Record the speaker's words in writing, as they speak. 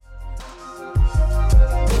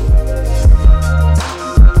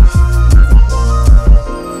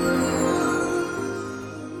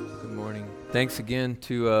Thanks again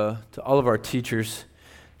to all of our teachers.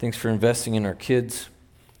 Thanks for investing in our kids.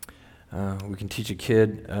 We can teach a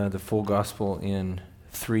kid the full gospel in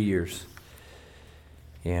 3 years.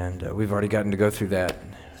 And we've already gotten to go through that.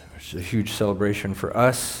 It's a huge celebration for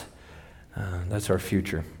us. That's our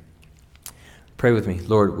future. Pray with me.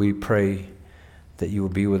 Lord, we pray that you will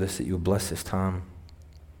be with us, that you will bless this time.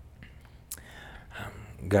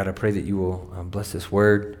 God, I pray that you will bless this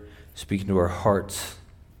word, speak into our hearts.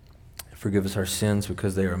 Forgive us our sins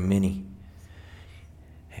because they are many.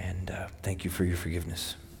 And thank you for your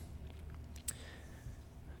forgiveness.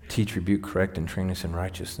 Teach, rebuke, correct, and train us in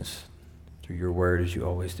righteousness through your word as you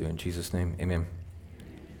always do. In Jesus' name, amen.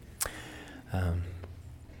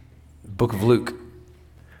 Book of Luke.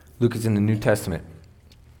 Luke is in the New Testament.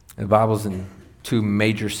 The Bible's in two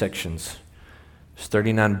major sections. There's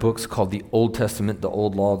 39 books called the Old Testament, the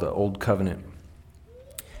Old Law, the Old Covenant.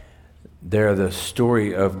 They're the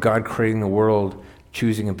story of God creating the world,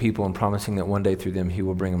 choosing a people, and promising that one day through them he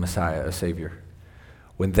will bring a Messiah, a Savior.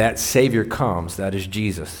 When that Savior comes, that is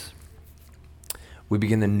Jesus, we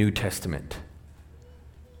begin the New Testament.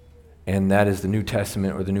 And that is the New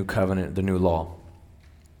Testament or the New Covenant, the New Law.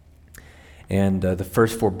 And the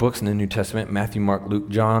first 4 books in the New Testament, Matthew, Mark, Luke,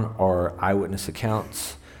 John, are eyewitness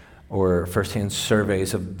accounts or firsthand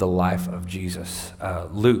surveys of the life of Jesus.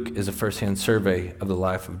 Luke is a firsthand survey of the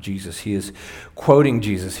life of Jesus. He is quoting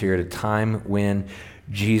Jesus here at a time when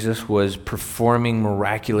Jesus was performing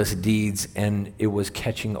miraculous deeds and it was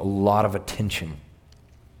catching a lot of attention.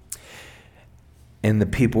 And the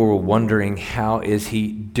people were wondering, how is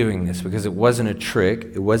he doing this? Because it wasn't a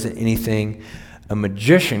trick. It wasn't anything a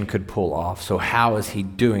magician could pull off. So how is he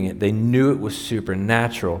doing it? They knew it was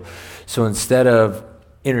supernatural. So instead of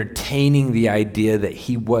entertaining the idea that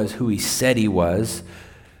he was who he said he was,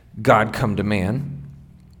 God come to man,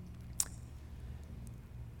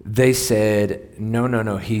 they said,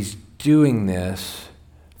 no, he's doing this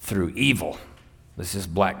through evil. This is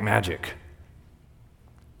black magic.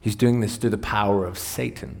 He's doing this through the power of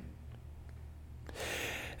Satan.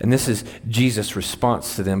 And this is Jesus'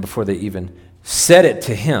 response to them before they even said it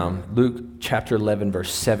to him. Luke chapter 11,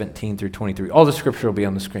 verse 17 through 23. All the scripture will be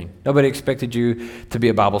on the screen. Nobody expected you to be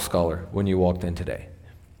a Bible scholar when you walked in today.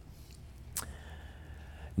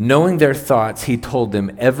 Knowing their thoughts, he told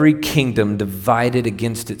them, every kingdom divided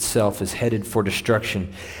against itself is headed for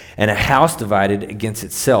destruction, and a house divided against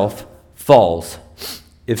itself falls.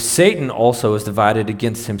 If Satan also is divided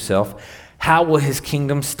against himself, how will his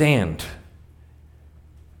kingdom stand?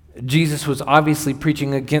 Jesus was obviously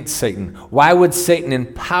preaching against Satan. Why would Satan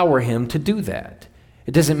empower him to do that?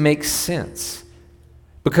 It doesn't make sense.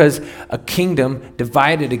 Because a kingdom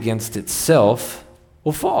divided against itself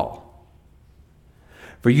will fall.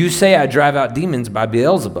 For you say, I drive out demons by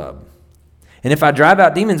Beelzebub. And if I drive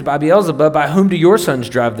out demons by Beelzebub, by whom do your sons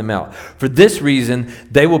drive them out? For this reason,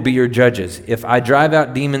 they will be your judges. If I drive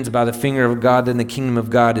out demons by the finger of God, then the kingdom of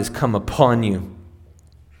God is come upon you.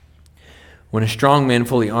 When a strong man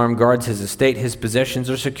fully armed guards his estate, his possessions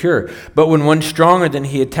are secure. But when one stronger than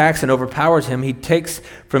he attacks and overpowers him, he takes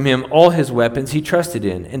from him all his weapons he trusted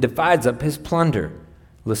in and divides up his plunder.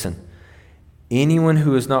 Listen, anyone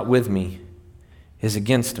who is not with me is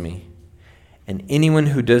against me, and anyone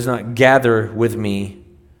who does not gather with me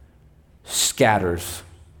scatters.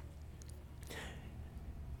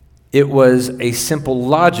 It was a simple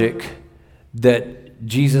logic that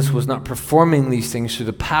Jesus was not performing these things through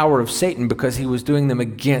the power of Satan because he was doing them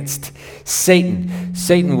against Satan.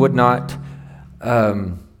 Satan would not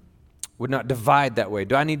divide that way.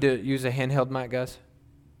 Do I need to use a handheld mic, guys?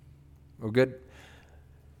 We're good?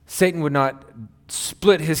 Satan would not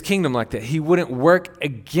split his kingdom like that. He wouldn't work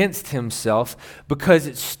against himself because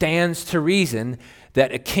it stands to reason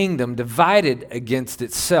that a kingdom divided against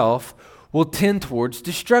itself will tend towards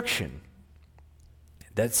destruction.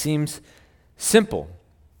 That seems simple,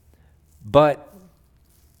 but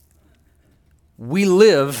we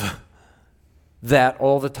live that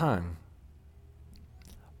all the time.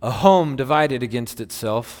 A home divided against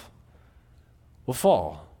itself will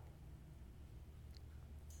fall.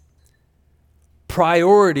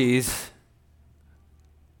 Priorities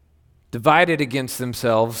divided against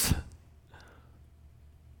themselves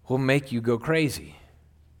will make you go crazy.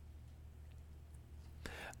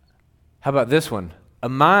 How about this one? A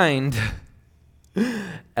mind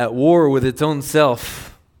at war with its own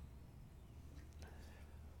self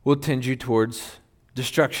will tend you towards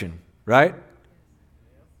destruction, right?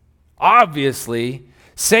 Obviously,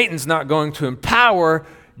 Satan's not going to empower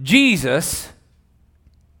Jesus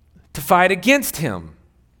to fight against him.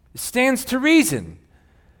 It stands to reason.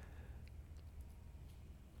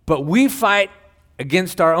 But we fight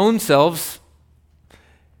against our own selves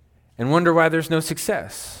and wonder why there's no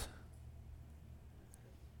success.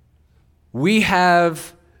 We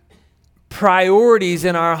have priorities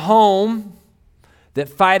in our home that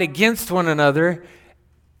fight against one another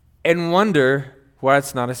and wonder why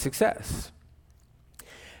it's not a success.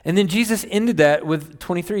 And then Jesus ended that with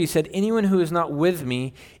 23. He said, anyone who is not with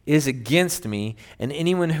me is against me, and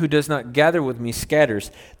anyone who does not gather with me scatters.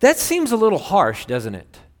 That seems a little harsh, doesn't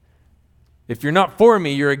it? If you're not for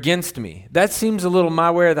me, you're against me. That seems a little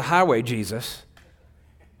my way or the highway, Jesus.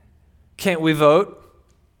 Can't we vote?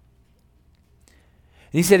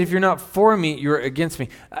 And he said, if you're not for me, you're against me.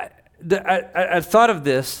 I thought of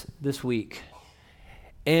this week,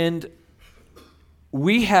 and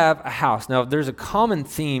we have a house. Now, there's a common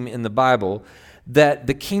theme in the Bible that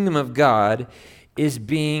the kingdom of God is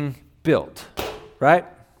being built, right?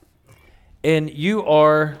 And you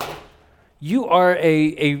are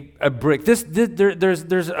a brick.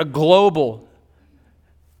 There's a global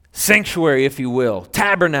sanctuary, if you will,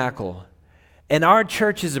 tabernacle. And our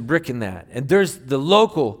church is a brick in that. And there's the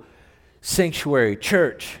local sanctuary,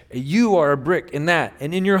 church. You are a brick in that.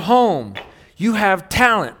 And in your home, you have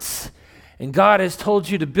talents. And God has told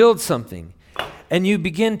you to build something, and you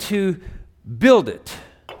begin to build it,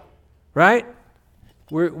 right?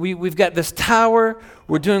 We've got this tower.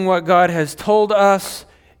 We're doing what God has told us.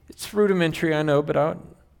 It's rudimentary, I know, but I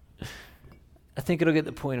think it'll get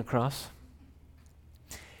the point across.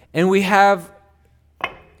 And we have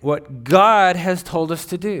what God has told us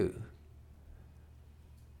to do.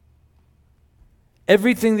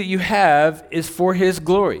 Everything that you have is for His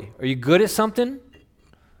glory. Are you good at something?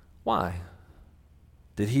 Why?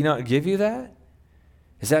 Did He not give you that?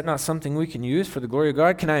 Is that not something we can use for the glory of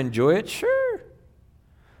God? Can I enjoy it? Sure.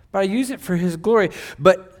 But I use it for His glory.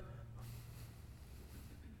 But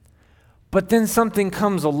then something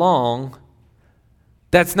comes along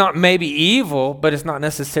that's not maybe evil, but it's not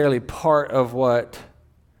necessarily part of what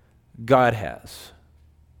God has.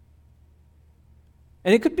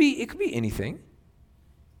 And it could be anything.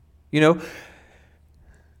 You know,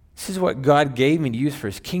 this is what God gave me to use for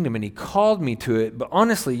His kingdom, and He called me to it. But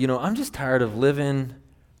honestly, you know, I'm just tired of living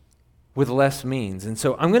with less means. And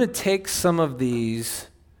so I'm going to take some of these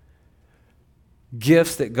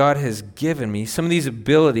gifts that God has given me, some of these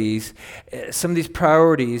abilities, some of these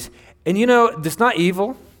priorities. And you know, it's not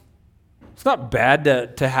evil. It's not bad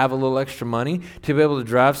to have a little extra money, to be able to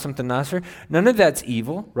drive something nicer. None of that's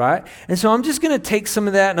evil, right? And so I'm just going to take some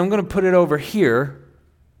of that and I'm going to put it over here.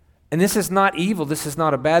 And this is not evil, this is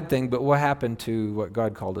not a bad thing, but what happened to what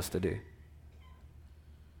God called us to do?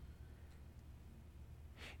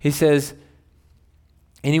 He says,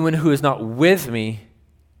 anyone who is not with me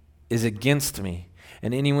is against me,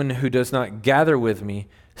 and anyone who does not gather with me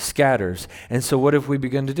scatters. And so what have we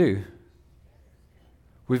begun to do?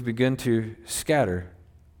 We've begun to scatter.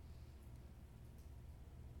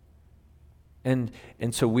 And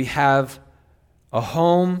so we have a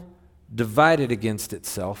home divided against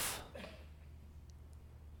itself,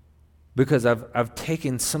 because I've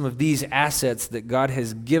taken some of these assets that God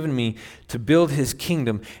has given me to build His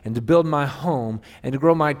kingdom and to build my home and to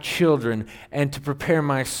grow my children and to prepare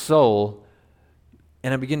my soul,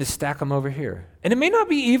 and I begin to stack them over here. And it may not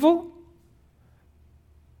be evil.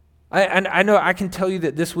 I know I can tell you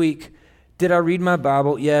that this week, did I read my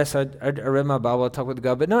Bible? Yes, I read my Bible, I talked with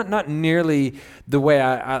God, but not nearly the way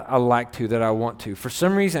I like to, that I want to. For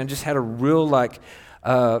some reason, I just had a real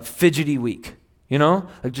fidgety week, you know?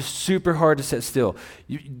 Like just super hard to sit still.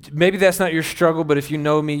 Maybe that's not your struggle, but if you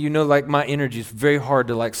know me, you know my energy is very hard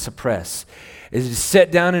to suppress. Is to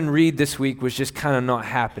sit down and read this week was just kind of not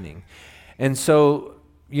happening. And so,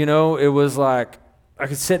 you know, it was like, I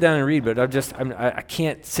could sit down and read, but I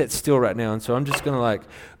can't sit still right now, and so I'm just going to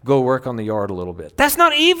go work on the yard a little bit. That's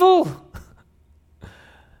not evil.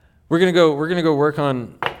 We're gonna go work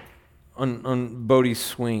on Bodie's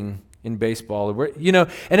swing in baseball,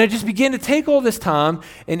 and I just began to take all this time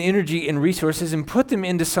and energy and resources and put them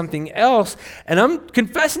into something else. And I'm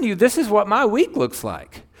confessing to you, this is what my week looks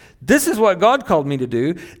like. This is what God called me to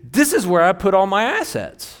do. This is where I put all my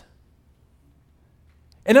assets.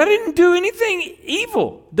 And I didn't do anything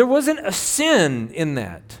evil. There wasn't a sin in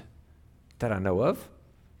that I know of.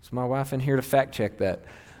 Is my wife in here to fact check that?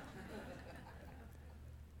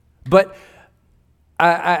 But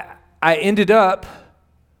I ended up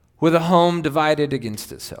with a home divided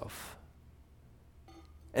against itself.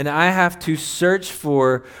 And I have to search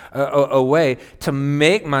for a way to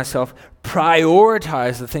make myself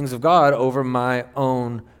prioritize the things of God over my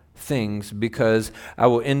own things, because I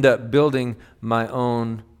will end up building my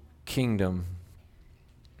own kingdom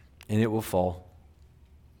and it will fall.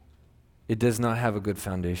 It does not have a good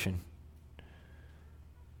foundation.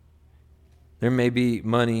 There may be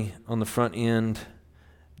money on the front end.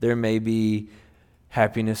 There may be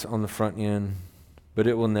happiness on the front end, but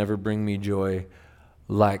it will never bring me joy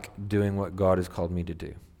like doing what God has called me to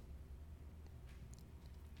do.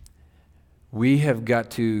 We have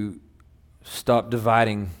got to stop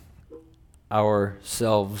dividing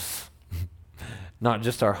ourselves, not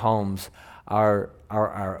just our homes, our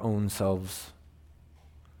own selves.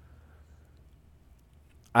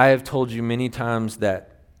 I have told you many times that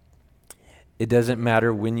it doesn't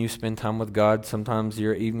matter when you spend time with God. Sometimes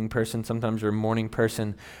you're an evening person, sometimes you're a morning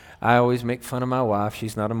person. I always make fun of my wife.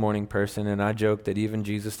 She's not a morning person, and I joke that even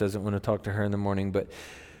Jesus doesn't want to talk to her in the morning.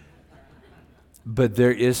 But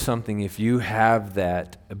there is something, if you have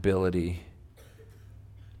that ability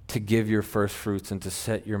to give your first fruits and to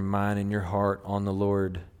set your mind and your heart on the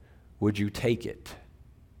Lord, would you take it?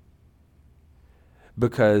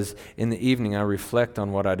 Because in the evening I reflect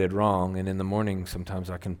on what I did wrong, and in the morning sometimes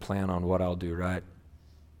I can plan on what I'll do right.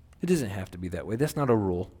 It doesn't have to be that way. That's not a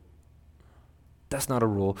rule. That's not a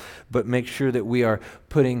rule. But make sure that we are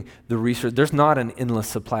putting the research. There's not an endless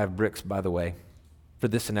supply of bricks, by the way. For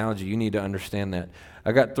this analogy, you need to understand that.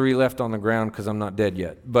 I got 3 left on the ground because I'm not dead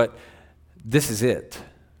yet. But this is it.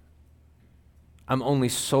 I'm only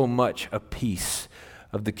so much a piece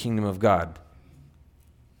of the kingdom of God.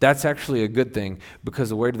 That's actually a good thing, because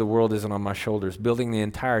the weight of the world isn't on my shoulders. Building the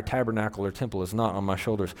entire tabernacle or temple is not on my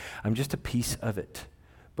shoulders. I'm just a piece of it.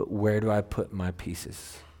 But where do I put my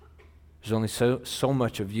pieces? There's only so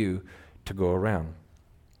much of you to go around.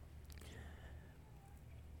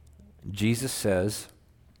 Jesus says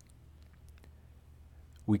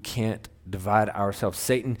we can't divide ourselves.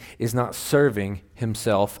 Satan is not serving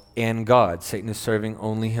himself and God. Satan is serving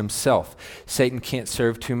only himself. Satan can't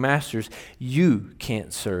serve 2 masters. You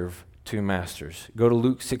can't serve 2 masters. Go to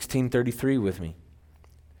Luke 16:33 with me.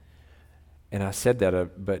 And I said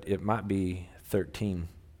that, but it might be 13.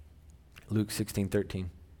 Luke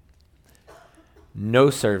 16:13. No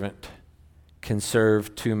servant can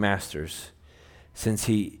serve 2 masters, since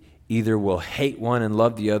he either will hate one and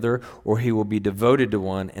love the other, or he will be devoted to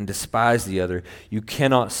one and despise the other. You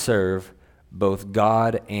cannot serve both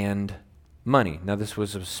God and money. Now, this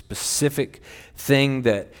was a specific thing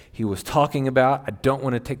that he was talking about. I don't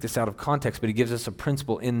want to take this out of context, but he gives us a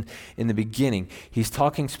principle in the beginning. He's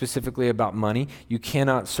talking specifically about money. You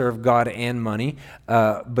cannot serve God and money,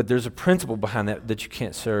 but there's a principle behind that you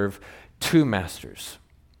can't serve 2 masters.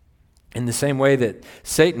 In the same way that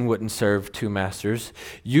Satan wouldn't serve 2 masters,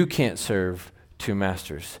 you can't serve 2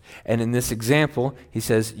 masters. And in this example, he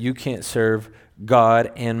says you can't serve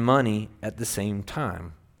God and money at the same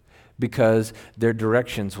time, because their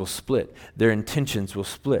directions will split, their intentions will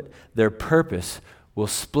split, their purpose will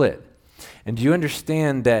split. And do you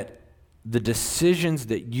understand that the decisions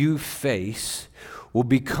that you face will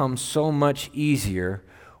become so much easier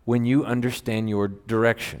when you understand your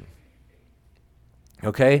direction?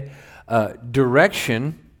 Okay?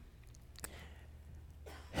 Direction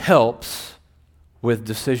helps with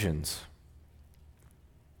decisions.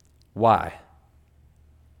 Why?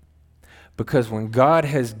 Because when God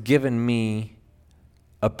has given me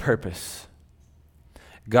a purpose,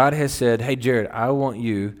 God has said, hey, Jared, I want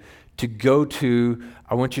you to go to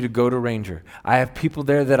Ranger. I have people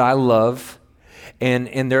there that I love,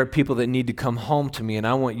 and there are people that need to come home to me, and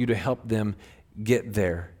I want you to help them get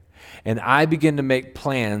there. And I begin to make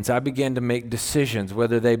plans. I begin to make decisions,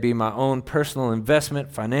 whether they be my own personal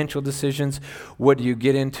investment, financial decisions. What do you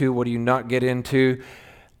get into? What do you not get into?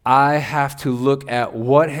 I have to look at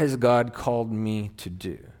what has God called me to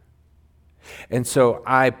do. And so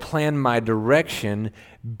I plan my direction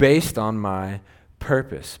based on my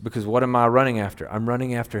purpose. Because what am I running after? I'm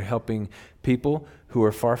running after helping people who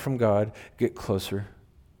are far from God get closer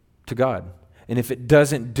to God. And if it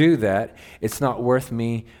doesn't do that, it's not worth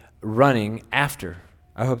me running after.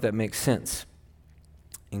 I hope that makes sense.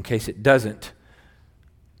 In case it doesn't,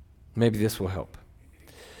 maybe this will help.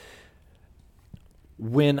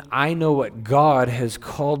 When I know what God has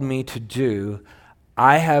called me to do,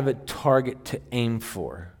 I have a target to aim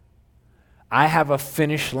for. I have a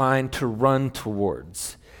finish line to run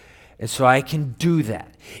towards. And so I can do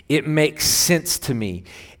that. It makes sense to me.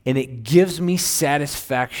 And it gives me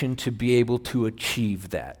satisfaction to be able to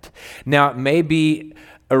achieve that. Now, it may be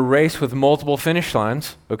a race with multiple finish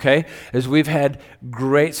lines, okay? As we've had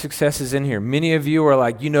great successes in here. Many of you are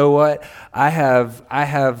like, you know what? I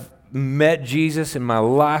have met Jesus and my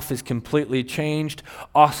life is completely changed.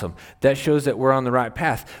 Awesome. That shows that we're on the right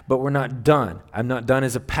path, but we're not done. I'm not done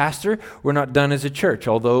as a pastor. We're not done as a church,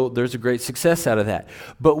 although there's a great success out of that.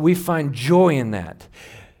 But we find joy in that.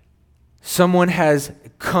 Someone has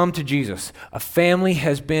come to Jesus. A family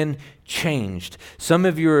has been changed. Some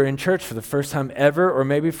of you are in church for the first time ever, or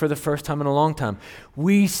maybe for the first time in a long time.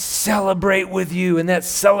 We celebrate with you, and that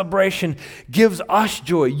celebration gives us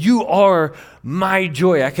joy. You are my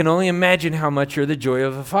joy. I can only imagine how much you're the joy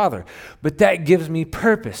of a father. But that gives me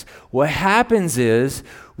purpose. What happens is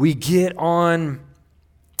we get on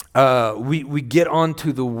we get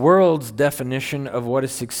onto the world's definition of what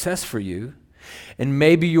is success for you. And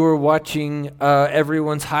maybe you're watching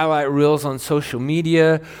everyone's highlight reels on social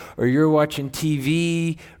media, or you're watching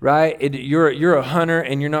TV, right? You're a hunter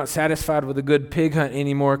and you're not satisfied with a good pig hunt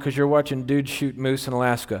anymore because you're watching dudes shoot moose in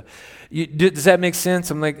Alaska. Does that make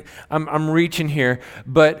sense? I'm reaching here,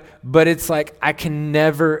 but it's like I can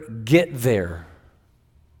never get there.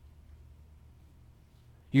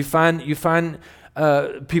 You find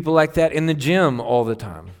people like that in the gym all the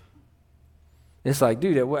time. It's like,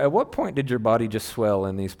 dude, at what point did your body just swell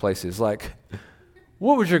in these places? Like,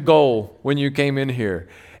 what was your goal when you came in here?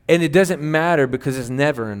 And it doesn't matter because it's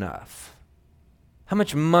never enough. How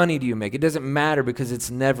much money do you make? It doesn't matter because it's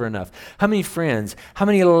never enough. How many friends? How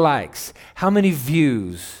many likes? How many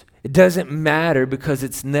views? It doesn't matter because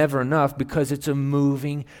it's never enough, because it's a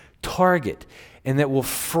moving target, and that will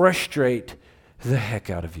frustrate the heck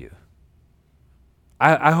out of you.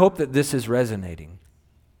 I hope that this is resonating.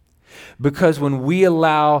 Because when we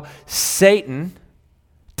allow Satan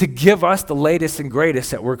to give us the latest and greatest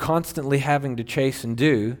that we're constantly having to chase and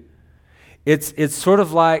do, it's sort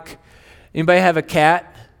of like, anybody have a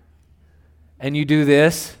cat and you do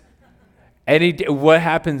this, and what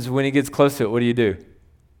happens when he gets close to it? What do?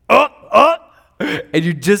 And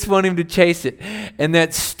you just want him to chase it. And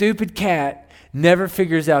that stupid cat never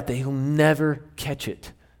figures out that he'll never catch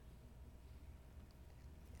it.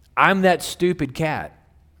 I'm that stupid cat,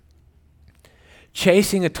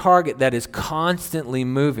 chasing a target that is constantly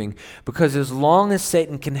moving, because as long as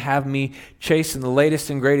Satan can have me chasing the latest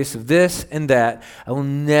and greatest of this and that, I will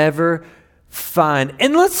never find.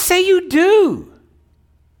 And let's say you do.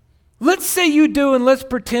 Let's say you do, and let's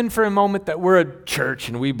pretend for a moment that we're a church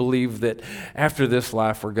and we believe that after this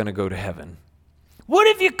life we're going to go to heaven. What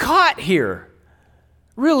have you caught here?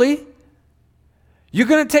 Really? You're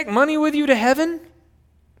going to take money with you to heaven?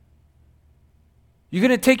 You're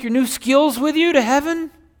going to take your new skills with you to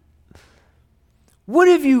heaven? What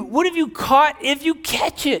have you caught if you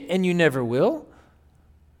catch it and you never will?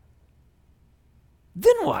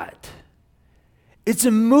 Then what? It's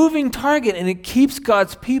a moving target, and it keeps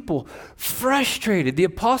God's people frustrated. The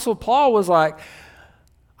Apostle Paul was like,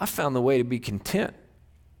 I found the way to be content,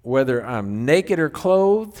 whether I'm naked or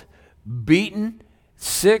clothed, beaten,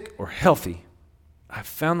 sick or healthy. I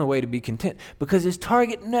found the way to be content, because his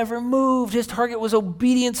target never moved. His target was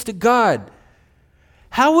obedience to God.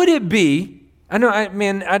 How would it be? I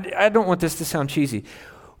don't want this to sound cheesy.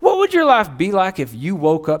 What would your life be like if you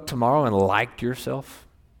woke up tomorrow and liked yourself?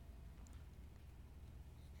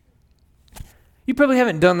 You probably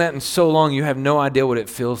haven't done that in so long you have no idea what it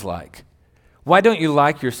feels like. Why don't you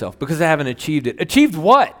like yourself? Because I haven't achieved it. Achieved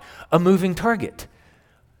what? A moving target.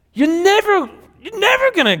 You're never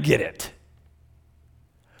going to get it.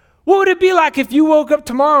 What would it be like if you woke up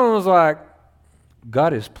tomorrow and was like,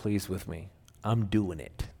 God is pleased with me. I'm doing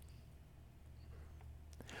it.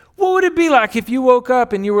 What would it be like if you woke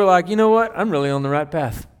up and you were like, you know what? I'm really on the right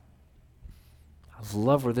path. I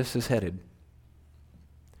love where this is headed.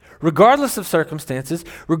 Regardless of circumstances,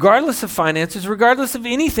 regardless of finances, regardless of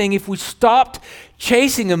anything, if we stopped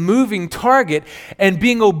chasing a moving target and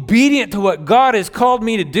being obedient to what God has called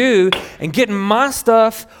me to do and getting my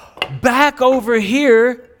stuff back over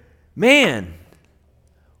here, man,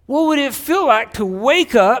 what would it feel like to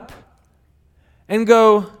wake up and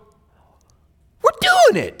go, we're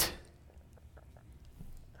doing it?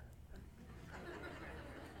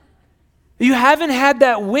 You haven't had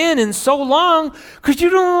that win in so long because you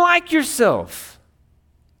don't like yourself.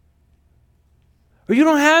 Or you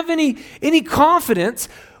don't have any confidence.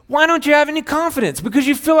 Why don't you have any confidence? Because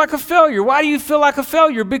you feel like a failure. Why do you feel like a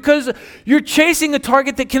failure? Because you're chasing a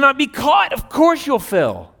target that cannot be caught. Of course you'll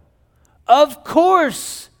fail. Of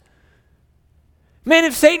course. Man,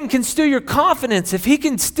 if Satan can steal your confidence, if he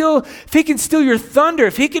can steal your thunder,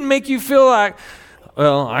 if he can make you feel like,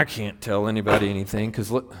 well, I can't tell anybody anything because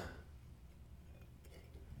look.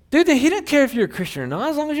 Dude, he doesn't care if you're a Christian or not,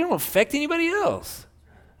 as long as you don't affect anybody else.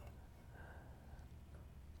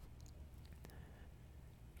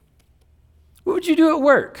 What would you do at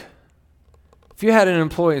work? If you had an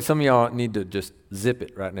employee, some of y'all need to just zip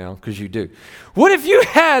it right now because you do. What if you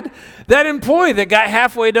had that employee that got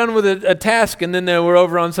halfway done with a task and then they were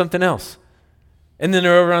over on something else? And then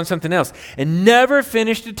they're over on something else and never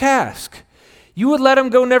finished a task. You would let them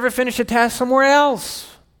go never finish a task somewhere else.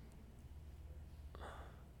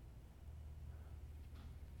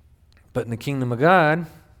 But in the kingdom of God,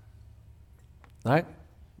 right,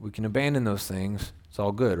 we can abandon those things. It's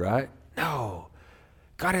all good, right? No.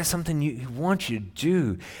 God has something He wants you to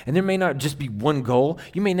do. And there may not just be one goal.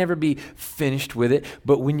 You may never be finished with it.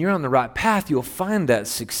 But when you're on the right path, you'll find that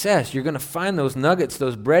success. You're going to find those nuggets,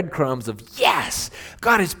 those breadcrumbs of, yes,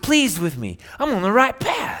 God is pleased with me. I'm on the right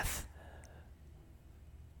path.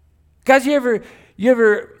 Guys, you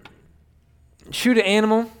ever shoot an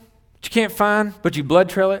animal that you can't find, but you blood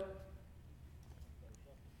trail it?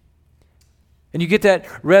 And you get that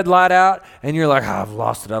red light out, and you're like, I've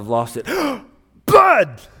lost it.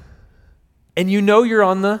 Blood! And you know you're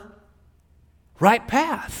on the right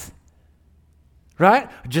path, right?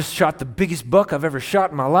 I just shot the biggest buck I've ever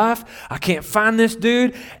shot in my life. I can't find this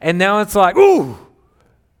dude. And now it's like, ooh,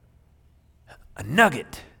 a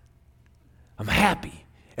nugget. I'm happy.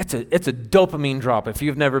 It's a dopamine drop if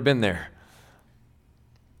you've never been there.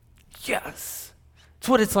 Yes. It's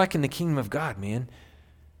what it's like in the kingdom of God, man.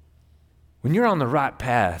 When you're on the right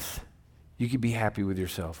path, you can be happy with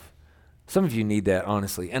yourself. Some of you need that,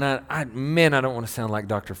 honestly. And I don't want to sound like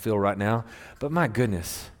Dr. Phil right now, but my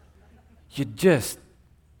goodness, you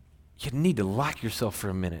need to like yourself for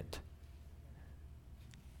a minute.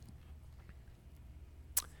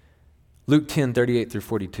 Luke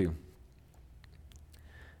 10:38-42.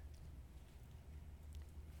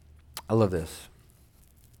 I love this.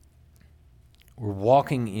 We're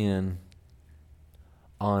walking in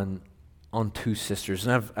on two sisters,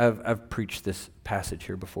 and I've preached this passage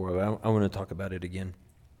here before. I want to talk about it again.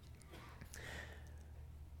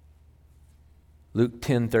 Luke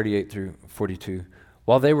 10:38-42.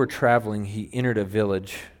 While they were traveling, he entered a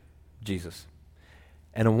village, Jesus,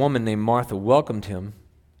 and a woman named Martha welcomed him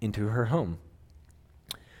into her home.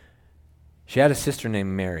 She had a sister named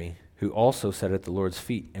Mary, who also sat at the Lord's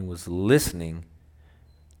feet and was listening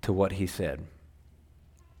to what he said.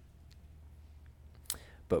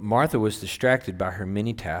 But Martha was distracted by her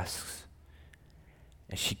many tasks,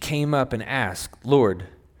 and she came up and asked, Lord,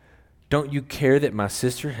 don't you care that my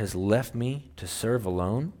sister has left me to serve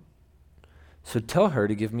alone? So tell her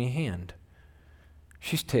to give me a hand.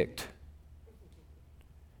 She's ticked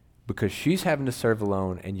because she's having to serve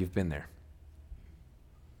alone, and you've been there.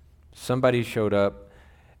 Somebody showed up,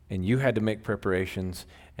 and you had to make preparations,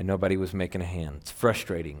 and nobody was making a hand. It's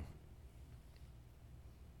frustrating.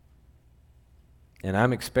 And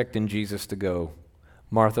I'm expecting Jesus to go,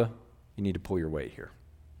 Martha, you need to pull your weight here.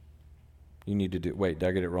 You need to do, wait, did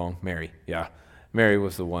I get it wrong? Mary, yeah. Mary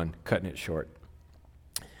was the one cutting it short.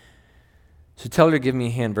 So tell her to give me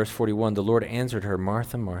a hand. Verse 41, the Lord answered her,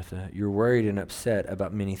 Martha, Martha, you're worried and upset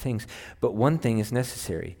about many things, but one thing is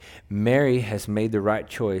necessary. Mary has made the right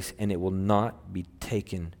choice, and it will not be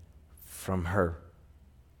taken from her.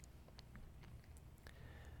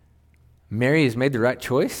 Mary has made the right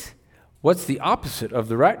choice? What's the opposite of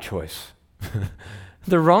the right choice?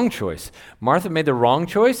 The wrong choice. Martha made the wrong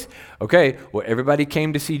choice? Okay, well, everybody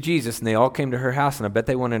came to see Jesus, and they all came to her house, and I bet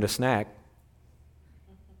they wanted a snack.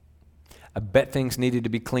 I bet things needed to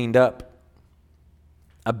be cleaned up.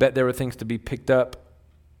 I bet there were things to be picked up.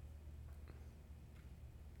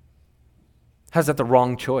 How's that the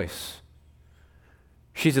wrong choice?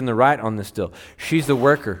 She's in the right on this deal. She's the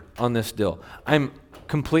worker on this deal. I'm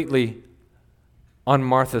completely on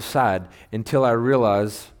Martha's side until I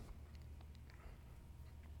realize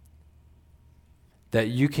that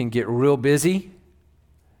you can get real busy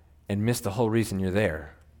and miss the whole reason you're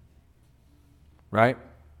there. Right?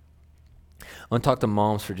 I want to talk to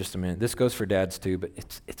moms for just a minute. This goes for dads too, but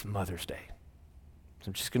it's Mother's Day. So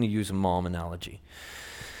I'm just going to use a mom analogy.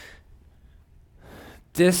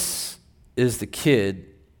 This is the kid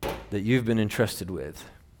that you've been entrusted with.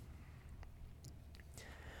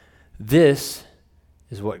 This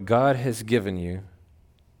is what God has given you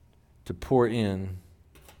to pour in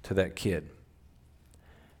to that kid.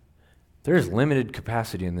 There is limited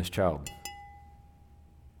capacity in this child.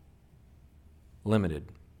 Limited.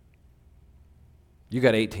 You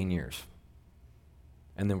got 18 years,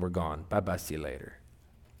 and then we're gone. Bye-bye, see you later.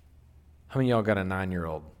 How many of y'all got a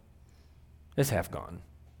 9-year-old? It's half gone.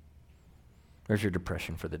 There's your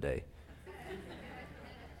depression for the day.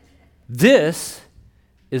 This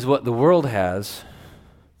is what the world has,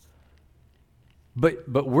 but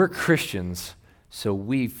we're Christians, so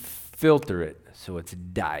we filter it so it's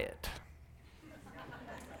diet.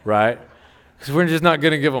 Right? Because we're just not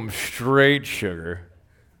going to give them straight sugar.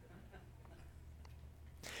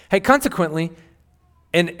 Hey, consequently,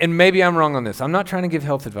 and maybe I'm wrong on this. I'm not trying to give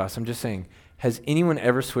health advice. I'm just saying, has anyone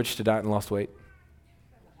ever switched to diet and lost weight?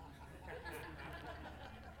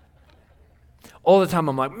 All the time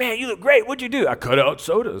I'm like, man, you look great. What'd you do? I cut out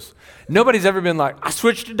sodas. Nobody's ever been like, I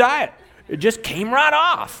switched to diet. It just came right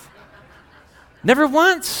off. Never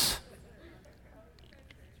once.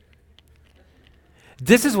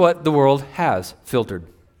 This is what the world has filtered,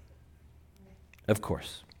 of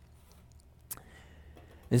course.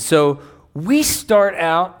 And so we start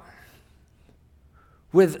out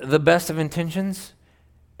with the best of intentions,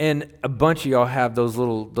 and a bunch of y'all have those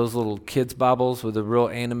little kids' Bibles with the real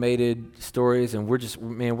animated stories, and we're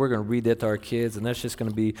going to read that to our kids, and that's just going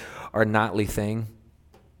to be our nightly thing,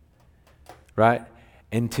 right?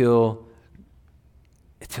 Until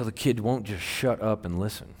the kid won't just shut up and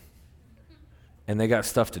listen. And they got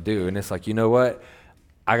stuff to do. And it's like, you know what?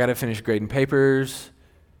 I got to finish grading papers.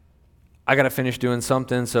 I got to finish doing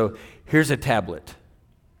something. So here's a tablet,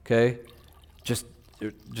 okay? Just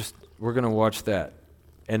we're going to watch that.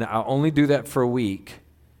 And I'll only do that for a week.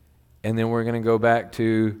 And then we're going to go back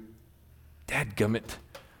to, dadgummit,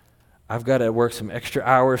 I've got to work some extra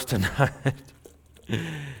hours tonight.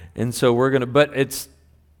 And so we're going to, but it's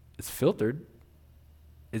filtered.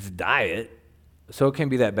 It's diet. So it can't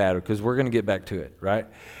be that bad because we're going to get back to it, right?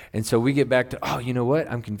 And so we get back to, oh, you know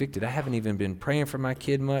what? I'm convicted. I haven't even been praying for my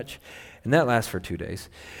kid much. And that lasts for 2 days.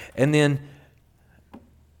 And then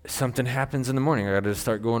something happens in the morning. I got to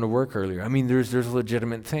start going to work earlier. I mean, there's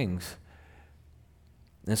legitimate things.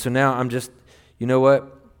 And so now I'm just, you know what?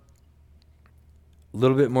 A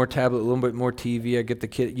little bit more tablet, a little bit more TV. I get the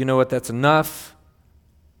kid. You know what? That's enough.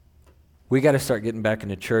 We got to start getting back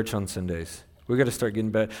into church on Sundays. We got to start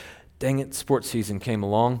getting back. Dang it, sports season came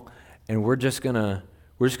along, and we're just gonna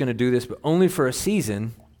do this, but only for a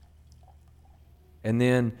season. And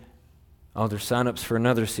then, there's sign-ups for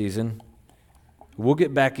another season. We'll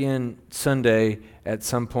get back in Sunday at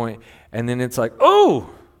some point, and then it's like, oh,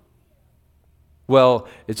 well,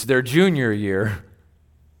 it's their junior year.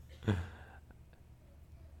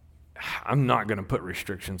 I'm not gonna put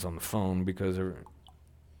restrictions on the phone because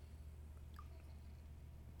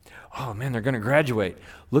oh man, they're going to graduate.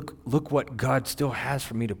 Look what God still has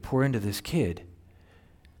for me to pour into this kid.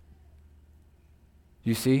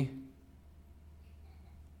 You see?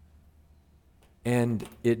 And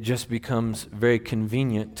it just becomes very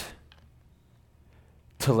convenient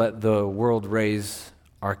to let the world raise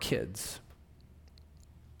our kids.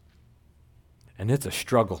 And it's a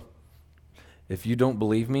struggle. If you don't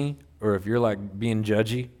believe me, or if you're like being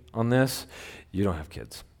judgy on this, you don't have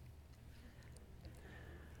kids.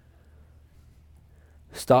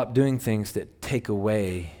 Stop doing things that take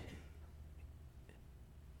away,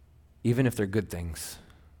 even if they're good things.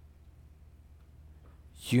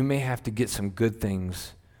 You may have to get some good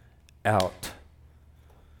things out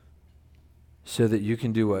so that you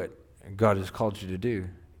can do what God has called you to do.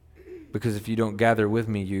 Because if you don't gather with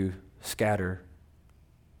me, you scatter.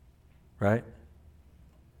 Right?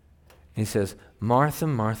 He says, Martha,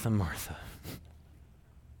 Martha, Martha.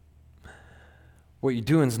 What you're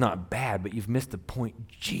doing is not bad, but you've missed the point.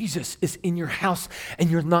 Jesus is in your house,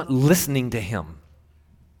 and you're not listening to him.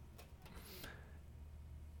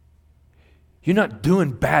 You're not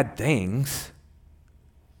doing bad things,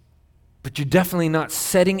 but you're definitely not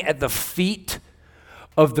sitting at the feet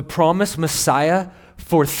of the promised Messiah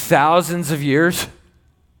for thousands of years,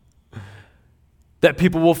 that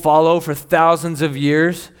people will follow for thousands of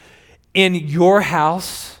years in your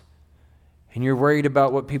house, and you're worried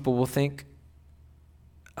about what people will think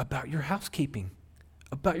about your housekeeping,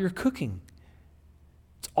 about your cooking.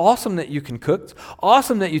 It's awesome that you can cook. It's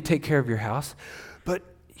awesome that you take care of your house, but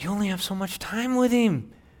you only have so much time with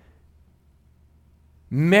him.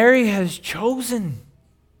 Mary has chosen,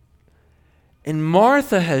 and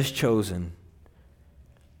Martha has chosen.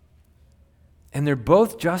 And they're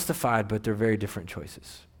both justified, but they're very different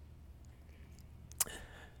choices.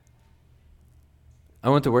 I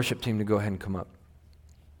want the worship team to go ahead and come up.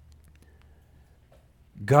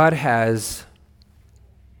 God has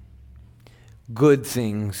good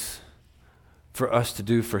things for us to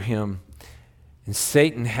do for him, and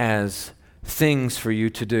Satan has things for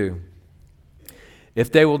you to do.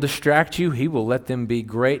 If they will distract you, he will let them be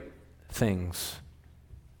great things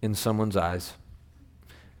in someone's eyes.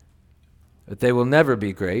 But they will never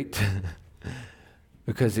be great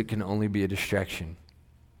because it can only be a distraction.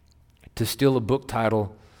 To steal a book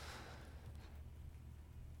title,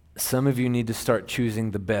 some of you need to start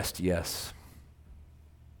choosing the best yes.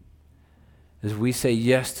 As we say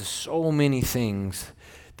yes to so many things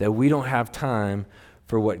that we don't have time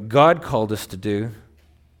for what God called us to do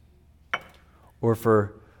or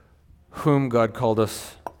for whom God called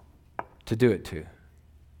us to do it to.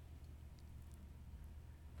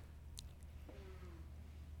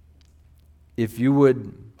 If you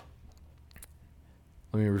would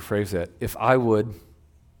Let me rephrase that. If I would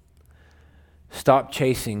stop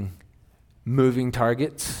chasing moving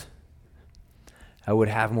targets, I would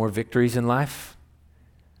have more victories in life.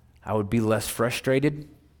 I would be less frustrated.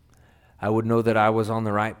 I would know that I was on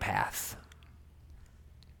the right path.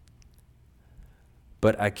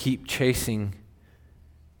 But I keep chasing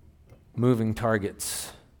moving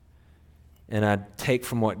targets, and I take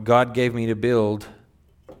from what God gave me to build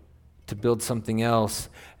something else,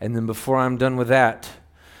 and then before I'm done with that,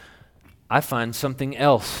 I find something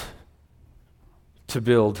else to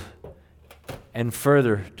build and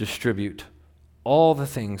further distribute all the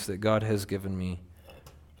things that God has given me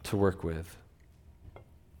to work with.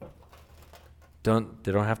 They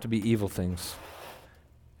don't have to be evil things.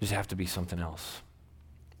 They just have to be something else.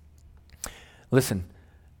 Listen,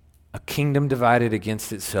 a kingdom divided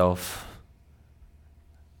against itself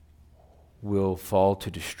will fall to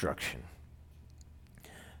destruction.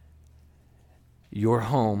 Your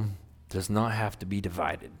home does not have to be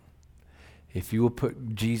divided. If you will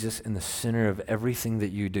put Jesus in the center of everything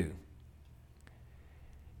that you do,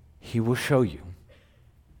 He will show you.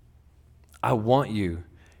 I want you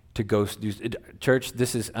to go do, church,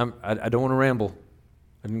 this is, I don't want to ramble.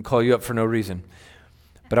 I didn't call you up for no reason.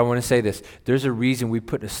 But I want to say this. There's a reason we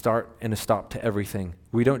put a start and a stop to everything.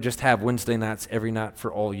 We don't just have Wednesday nights every night for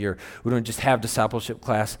all year. We don't just have discipleship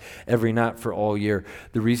class every night for all year.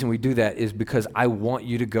 The reason we do that is because I want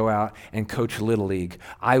you to go out and coach Little League.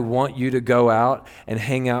 I want you to go out and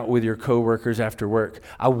hang out with your coworkers after work.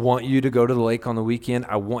 I want you to go to the lake on the weekend.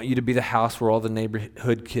 I want you to be the house where all the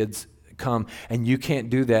neighborhood kids come. And you can't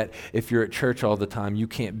do that if you're at church all the time. You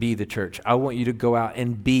can't be the church. I want you to go out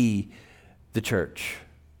and be the church.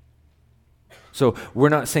 So we're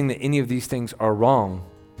not saying that any of these things are wrong,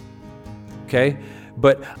 okay?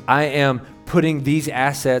 But I am putting these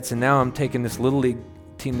assets, and now I'm taking this Little League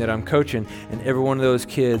team that I'm coaching, and every one of those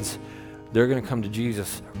kids, they're going to come to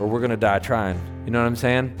Jesus, or we're going to die trying. You know what I'm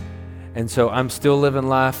saying? And so I'm still living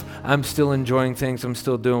life. I'm still enjoying things. I'm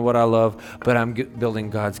still doing what I love, but I'm building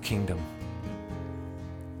God's kingdom.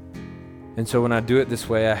 And so when I do it this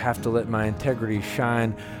way, I have to let my integrity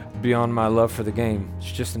shine beyond my love for the game.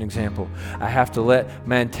 It's just an example. I have to let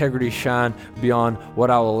my integrity shine beyond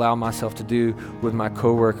what I'll allow myself to do with my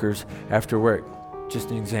coworkers after work.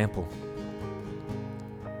 Just an example.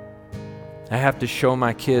 I have to show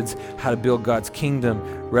my kids how to build God's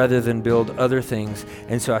kingdom rather than build other things.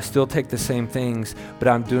 And so I still take the same things, but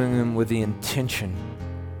I'm doing them with the intention.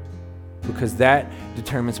 Because that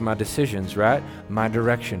determines my decisions, right? My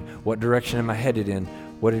direction. What direction am I headed in?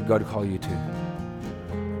 What did God call you to?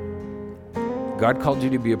 God called you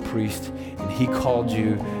to be a priest, and He called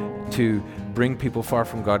you to bring people far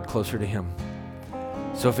from God closer to Him.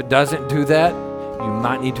 So if it doesn't do that, you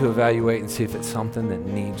might need to evaluate and see if it's something that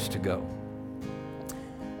needs to go.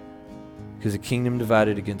 Because a kingdom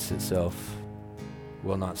divided against itself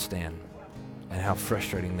will not stand. And how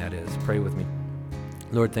frustrating that is. Pray with me.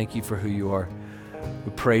 Lord, thank you for who you are.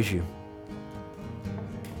 We praise you.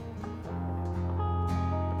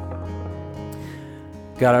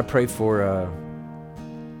 God, I pray for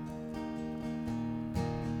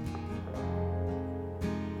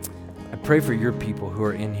your people who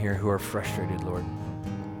are in here who are frustrated, Lord.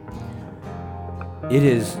 It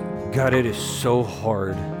is so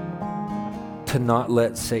hard to not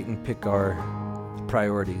let Satan pick our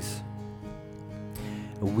priorities.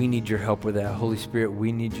 We need your help with that. Holy Spirit,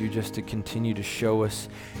 we need you just to continue to show us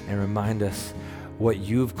and remind us what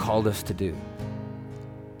you've called us to do.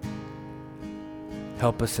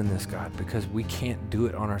 Help us in this, God, because we can't do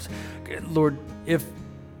it on ourselves. Lord, if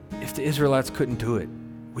the Israelites couldn't do it,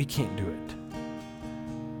 we can't do it.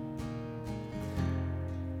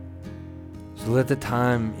 So let the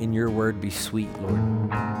time in your word be sweet, Lord.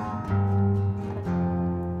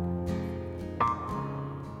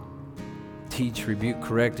 Teach, rebuke,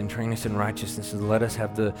 correct, and train us in righteousness, and let us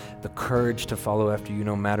have the courage to follow after you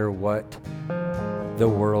no matter what the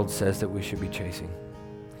world says that we should be chasing.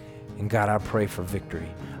 And God, I pray for victory.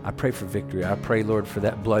 I pray for victory. I pray, Lord, for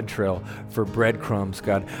that blood trail, for breadcrumbs,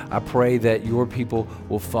 God. I pray that your people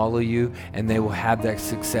will follow you and they will have that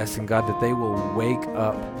success. And God, that they will wake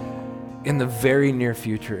up in the very near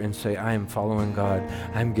future and say, I am following God.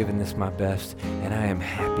 I'm giving this my best, and I am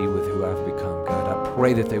happy with who I've become, God. I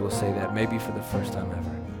pray that they will say that, maybe for the first time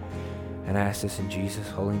ever. And I ask this in Jesus'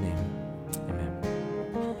 holy name.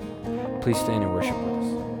 Amen. Please stand and worship.